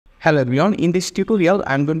Hello everyone, in this tutorial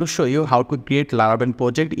I'm going to show you how to create Laravel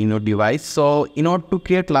project in your device. So in order to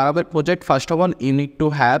create Laravel project, first of all you need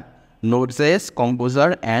to have Node.js,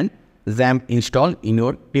 Composer and XAMPP installed in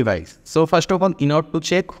your device. So first of all, in order to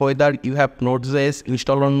check whether you have Node.js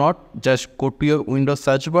installed or not, just go to your Windows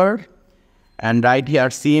search bar and write here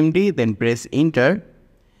cmd, then press enter.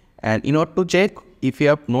 And in order to check if you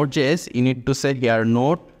have Node.js, you need to set here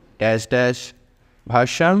node --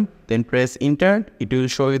 version, then press enter. It will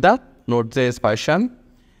show you the Node.js version.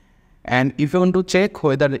 And if you want to check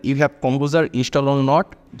whether you have Composer installed or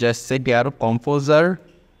not, just set here Composer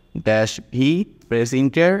 -v, press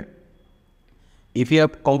enter. If you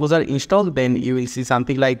have Composer installed, then you will see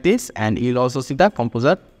something like this, and you will also see the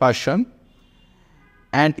Composer version.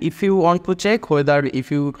 And if you want to check whether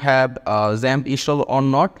if you have XAMPP installed or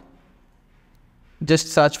not,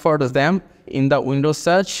 just search for the XAMPP in the Windows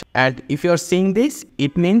search, and if you are seeing this,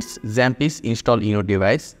 it means XAMPP is installed in your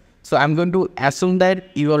device. So I'm going to assume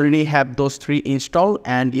that you already have those three installed,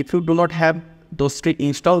 and if you do not have those three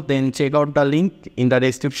installed, then check out the link in the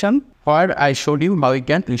description where I showed you how you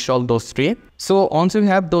can install those three. So once you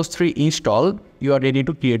have those three installed, you are ready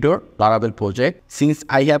to create your Laravel project. Since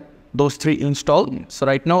I have those three installed, so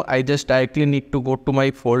right now I just directly need to go to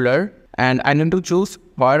my folder and I need to choose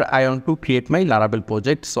where I want to create my Laravel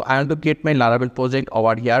project. So I want to create my Laravel project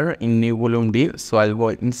over here in new volume div. So I'll go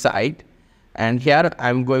inside, and here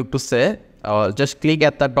I'm going to say just click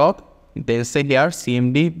at the top, then say here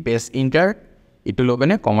cmd, press enter. It will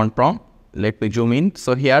open a command prompt. Let me zoom in.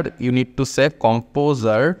 So here you need to say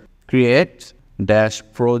composer create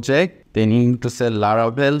 -project, then you need to say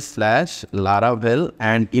Laravel/Laravel,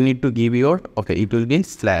 and you need to give your it will be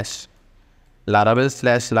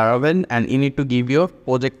 /Laravel/Laravel, and you need to give your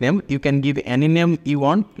project name. You can give any name you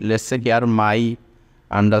want. Let's say here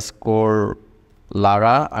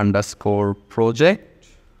my_Lara_project.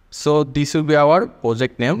 So this will be our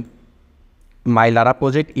project name, my Lara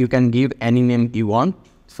project. You can give any name you want.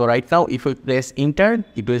 So right now if you press enter,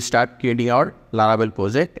 it will start creating our Laravel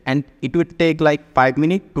project, and it will take like 5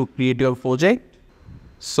 minutes to create your project.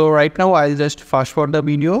 So right now I'll just fast forward the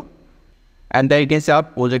video, and there you can see our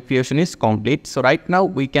project creation is complete. So right now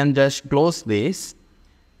we can just close this,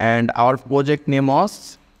 and our project name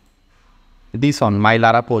was this one, my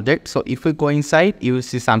Lara project. So if we go inside, you will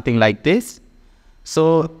see something like this.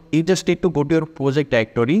 So you just need to go to your project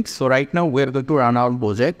directory. So right now we're going to run our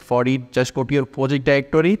project. For it, just go to your project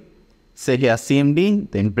directory, say here cmd,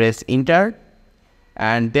 then press enter,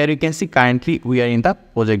 and there you can see currently we are in the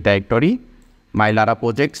project directory, my Lara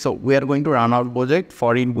project. So we are going to run our project.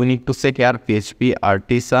 For it, we need to set here php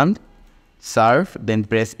artisan serve, then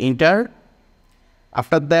press enter.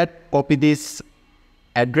 After that, copy this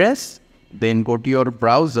address, then go to your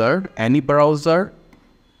browser, any browser,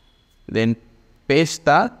 then paste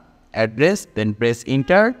the address, then press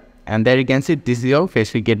enter, and there you can see this is your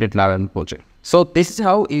freshly created Laravel project. So this is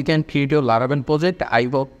how you can create your Laravel project. I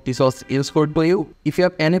hope this was useful to you. If you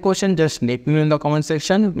have any question, just let me know in the comment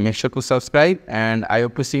section. Make sure to subscribe, and I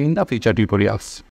hope to see you in the future tutorials.